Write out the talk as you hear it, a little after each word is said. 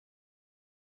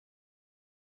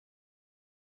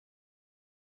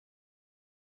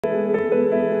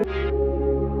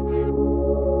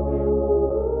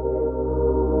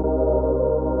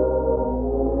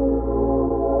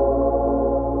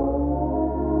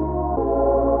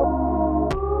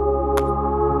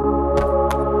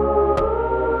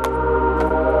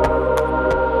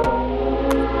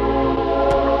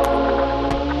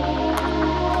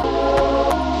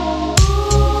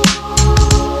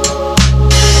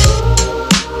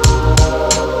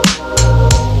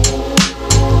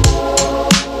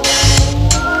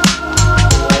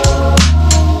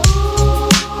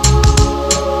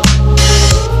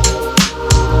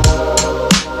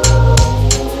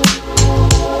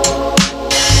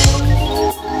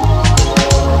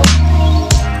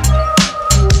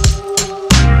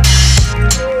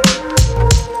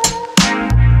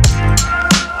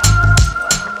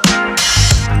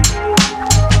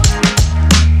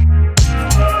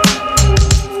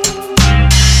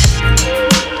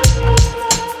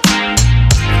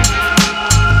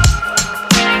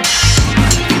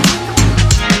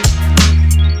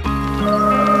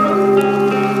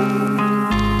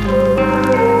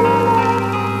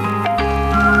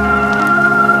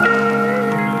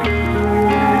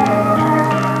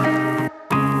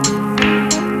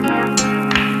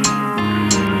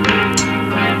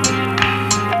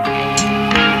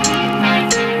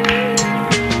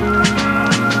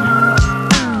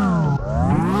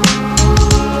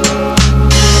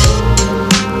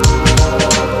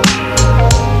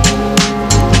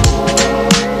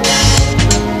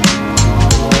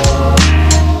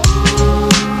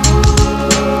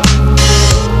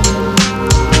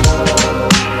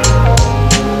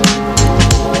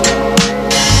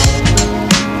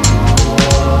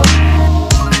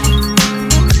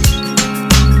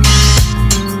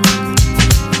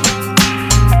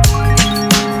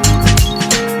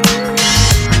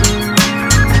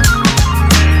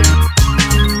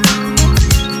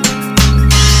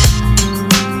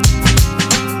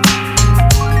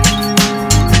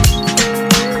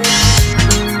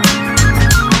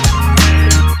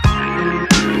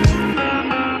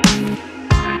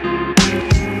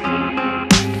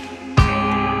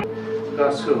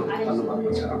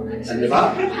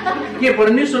धन्यवाद। के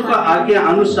परमेश्वरको आज्ञा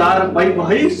अनुसार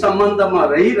वैवाहिक सम्बन्धमा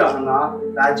रहिरहन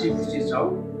राजी खुसी छौ?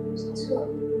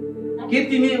 के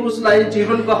तिमी उसलाई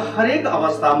जीवनको हरेक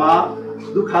अवस्थामा,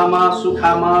 दुःखमा,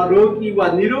 सुखमा, रोगी वा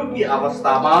निरोगी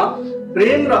अवस्थामा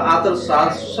प्रेम र आदर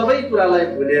साथ सबै कुरालाई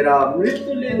भुलेर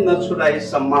मृत्युले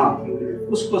नछुडाएसम्म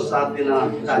उसको साथ दिन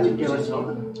राजी छौ?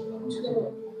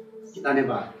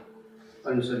 धन्यवाद।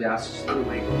 परमेश्वरले आशिष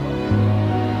दिनुभएको।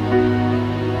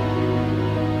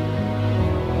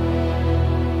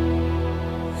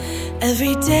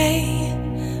 Every day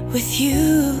with you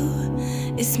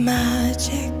is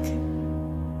magic.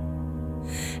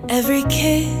 Every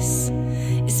kiss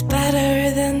is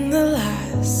better than the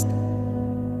last.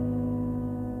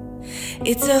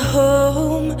 It's a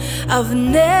home I've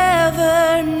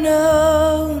never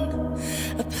known,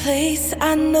 a place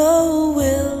I know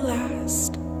will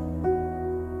last.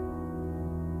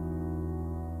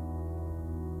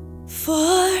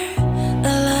 For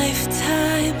a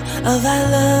lifetime of I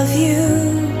love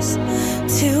yous,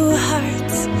 two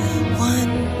hearts,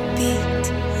 one beat,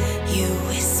 you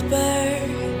whisper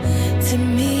to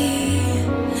me,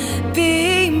 be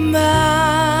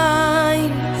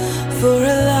mine. For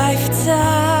a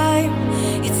lifetime,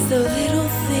 it's the little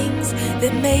things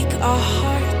that make our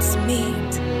hearts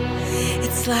meet.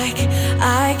 It's like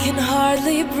I can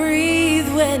hardly breathe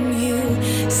when you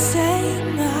say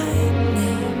my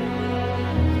name.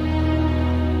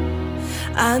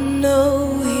 I know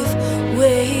we've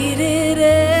waited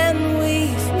and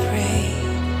we've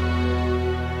prayed,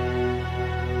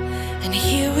 and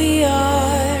here we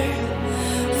are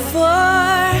for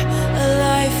a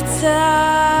lifetime.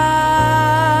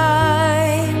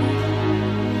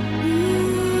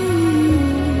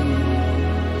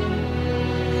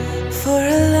 For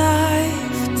a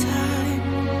lifetime.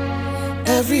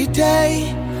 Every day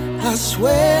I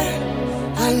swear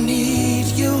I need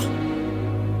you.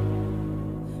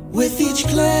 With each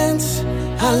glance,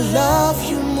 I love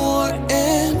you more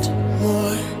and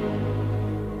more.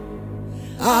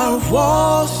 Our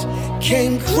walls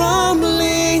came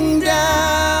crumbling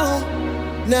down.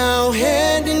 Now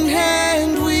hand in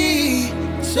hand we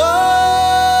soar.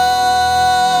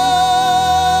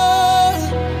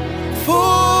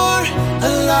 For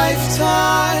a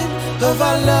lifetime of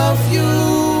I love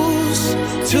yous,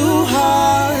 two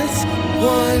hearts,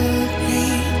 one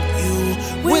beat, you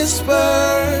whisper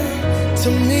to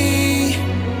me,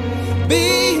 be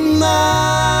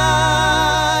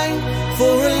mine.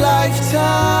 For a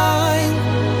lifetime,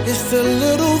 it's the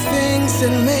little things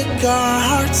that make our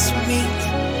hearts meet.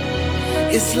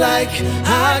 It's like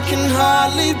I can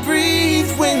hardly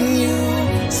breathe when you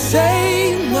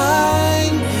say my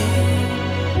name.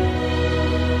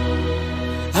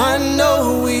 I know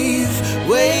we've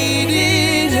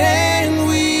waited and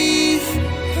we've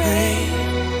prayed,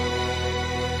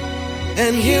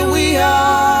 and here we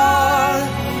are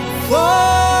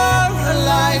for a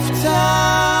lifetime.